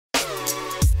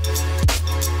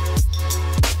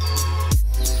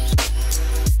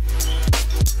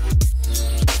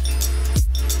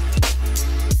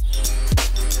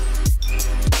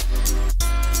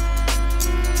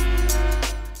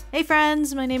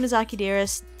friends, my name is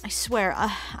Akidearest. I swear,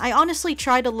 I honestly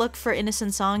try to look for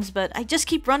innocent songs, but I just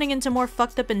keep running into more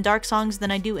fucked up and dark songs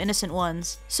than I do innocent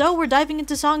ones. So we're diving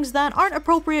into songs that aren't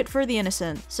appropriate for the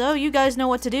innocent. So you guys know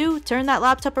what to do. Turn that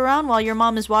laptop around while your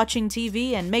mom is watching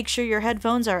TV and make sure your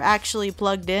headphones are actually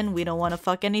plugged in. We don't want to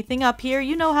fuck anything up here.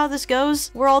 You know how this goes.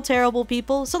 We're all terrible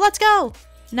people, so let's go!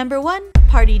 Number 1,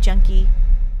 Party Junkie.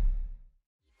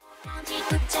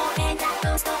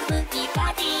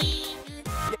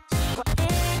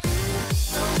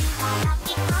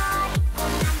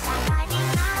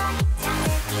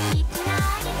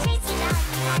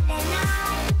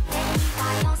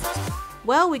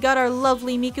 Well, we got our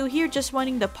lovely Miku here just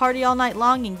wanting to party all night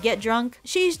long and get drunk.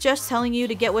 She's just telling you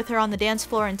to get with her on the dance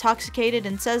floor intoxicated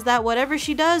and says that whatever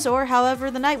she does or however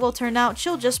the night will turn out,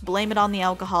 she'll just blame it on the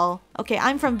alcohol. Okay,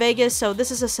 I'm from Vegas, so this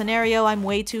is a scenario I'm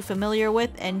way too familiar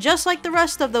with, and just like the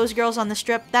rest of those girls on the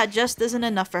strip, that just isn't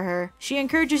enough for her. She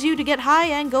encourages you to get high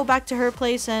and go back to her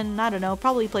place and, I don't know,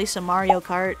 probably play some Mario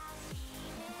Kart.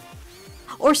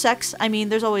 Or sex, I mean,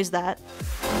 there's always that.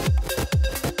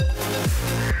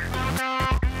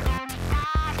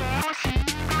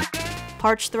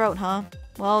 Parched throat, huh?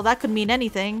 Well, that could mean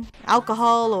anything.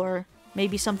 Alcohol, or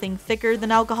maybe something thicker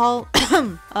than alcohol.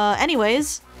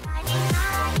 Anyways.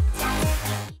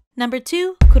 Number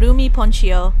 2, Kurumi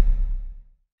Ponchio.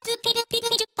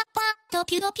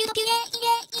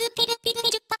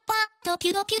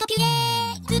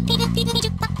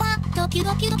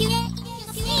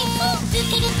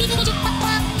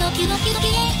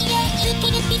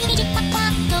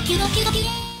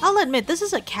 I'll admit, this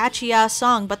is a catchy-ass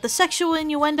song, but the sexual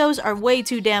innuendos are way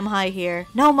too damn high here.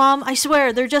 No, Mom, I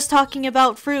swear, they're just talking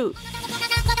about fruit.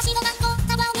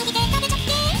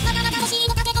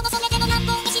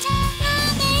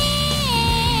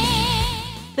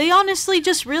 They honestly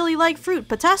just really like fruit.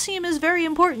 Potassium is very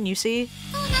important, you see.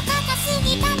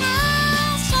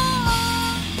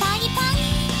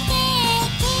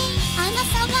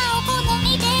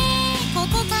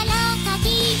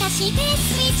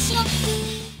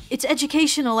 It's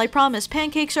educational, I promise.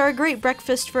 Pancakes are a great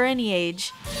breakfast for any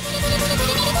age.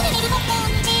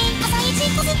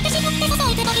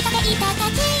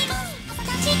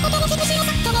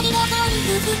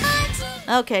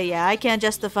 Okay, yeah, I can't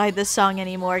justify this song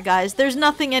anymore, guys. There's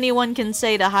nothing anyone can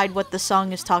say to hide what the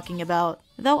song is talking about.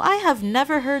 Though I have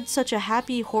never heard such a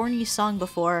happy, horny song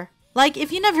before. Like,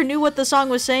 if you never knew what the song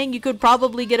was saying, you could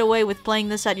probably get away with playing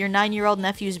this at your 9-year-old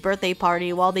nephew's birthday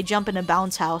party while they jump in a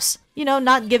bounce house. You know,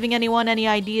 not giving anyone any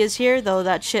ideas here, though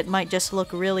that shit might just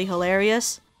look really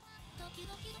hilarious.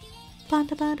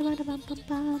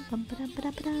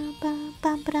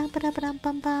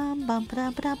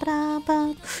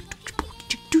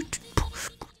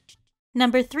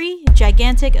 Number 3,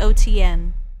 Gigantic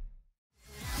OTN.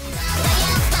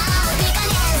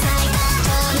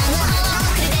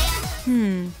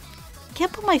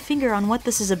 Can't put my finger on what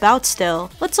this is about still.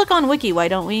 Let's look on Wiki, why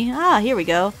don't we? Ah, here we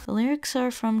go. The lyrics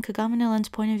are from Kagame Nelen's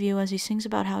point of view as he sings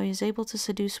about how he is able to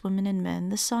seduce women and men.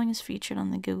 This song is featured on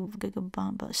the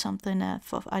Gigabamba something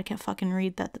I can't fucking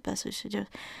read that, the best is just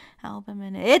album,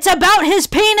 and it's about his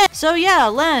penis! So yeah,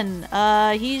 Len,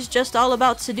 he's just all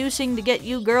about seducing to get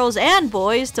you girls and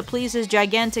boys to please his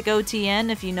gigantic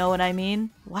OTN, if you know what I mean.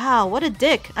 Wow, what a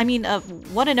dick. I mean,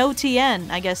 what an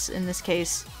OTN, I guess, in this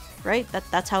case. Right?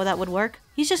 That's how that would work?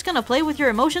 He's just gonna play with your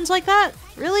emotions like that?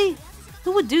 Really?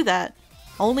 Who would do that?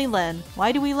 Only Len.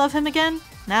 Why do we love him again?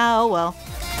 Nah, oh well.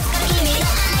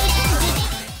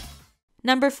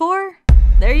 Number 4?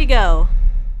 There you go.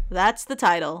 That's the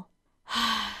title.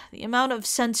 The amount of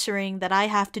censoring that I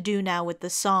have to do now with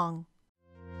this song.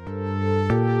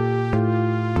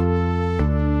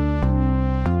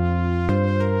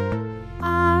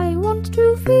 I want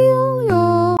to feel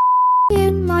your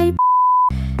in my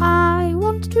I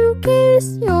want to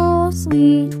kiss your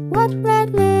sweet wet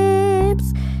red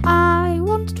lips. I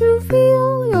want to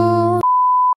feel your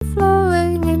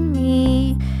flowing in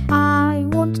me. I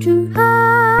want to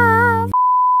have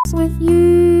with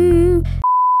you.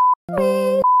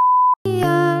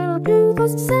 I'll do the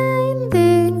same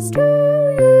things to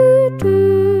you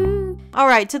too.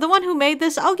 Alright, to the one who made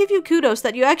this, I'll give you kudos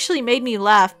that you actually made me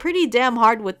laugh pretty damn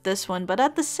hard with this one, but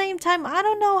at the same time, I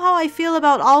don't know how I feel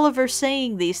about Oliver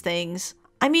saying these things.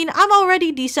 I mean, I'm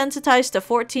already desensitized to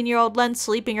 14-year-old Len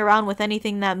sleeping around with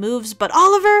anything that moves, but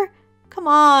Oliver? Come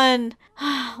on.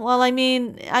 Well, I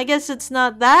mean, I guess it's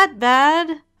not that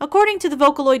bad. According to the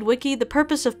Vocaloid wiki, the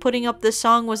purpose of putting up this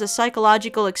song was a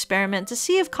psychological experiment to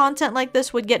see if content like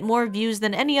this would get more views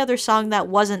than any other song that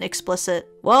wasn't explicit.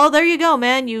 Well, there you go,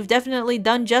 man. You've definitely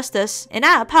done justice. And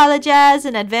I apologize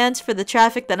in advance for the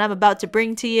traffic that I'm about to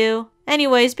bring to you.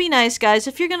 Anyways, be nice, guys.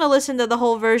 If you're gonna listen to the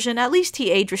whole version, at least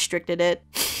he age-restricted it.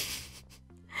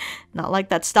 Not like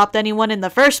that stopped anyone in the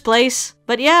first place.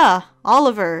 But yeah,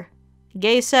 Oliver.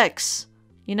 Gay sex.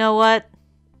 You know what?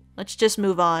 Let's just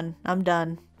move on. I'm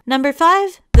done. Number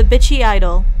 5, the Bitchy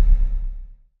Idol.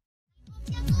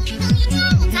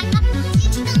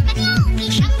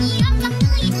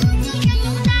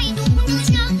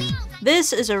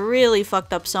 This is a really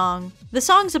fucked up song. The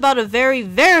song's about a very,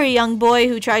 very young boy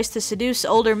who tries to seduce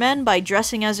older men by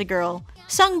dressing as a girl.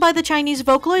 Sung by the Chinese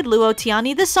Vocaloid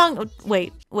LEWD. This song—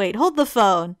 Wait, hold the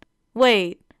phone.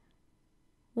 Wait.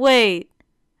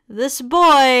 This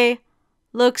boy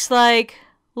looks like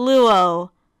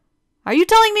Luo. Are you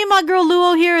telling me my girl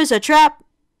Luo here is a trap?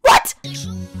 What?!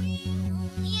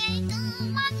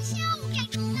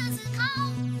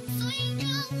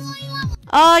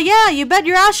 Yeah, you bet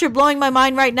your ass you're blowing my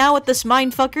mind right now with this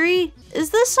mindfuckery. Is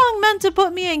this song meant to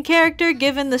put me in character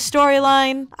given the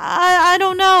storyline? I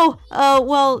don't know.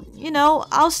 Well, you know,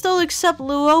 I'll still accept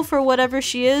Luo for whatever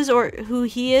she is or who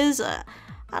he is.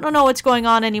 I don't know what's going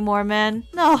on anymore, man.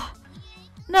 No.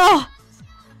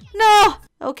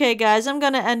 Okay, guys, I'm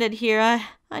gonna end it here.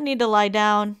 I need to lie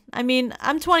down. I mean,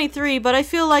 I'm 23, but I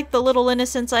feel like the little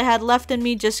innocence I had left in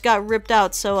me just got ripped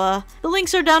out, so, the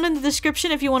links are down in the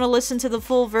description if you want to listen to the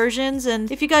full versions, and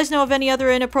if you guys know of any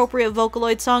other inappropriate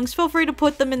Vocaloid songs, feel free to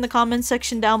put them in the comments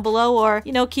section down below, or,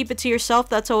 you know, keep it to yourself,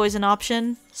 that's always an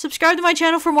option. Subscribe to my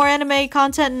channel for more anime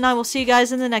content, and I will see you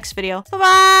guys in the next video.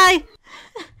 Bye-bye!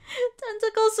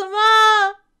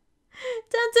 Tentacle-sama!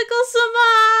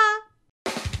 Tentacle-sama!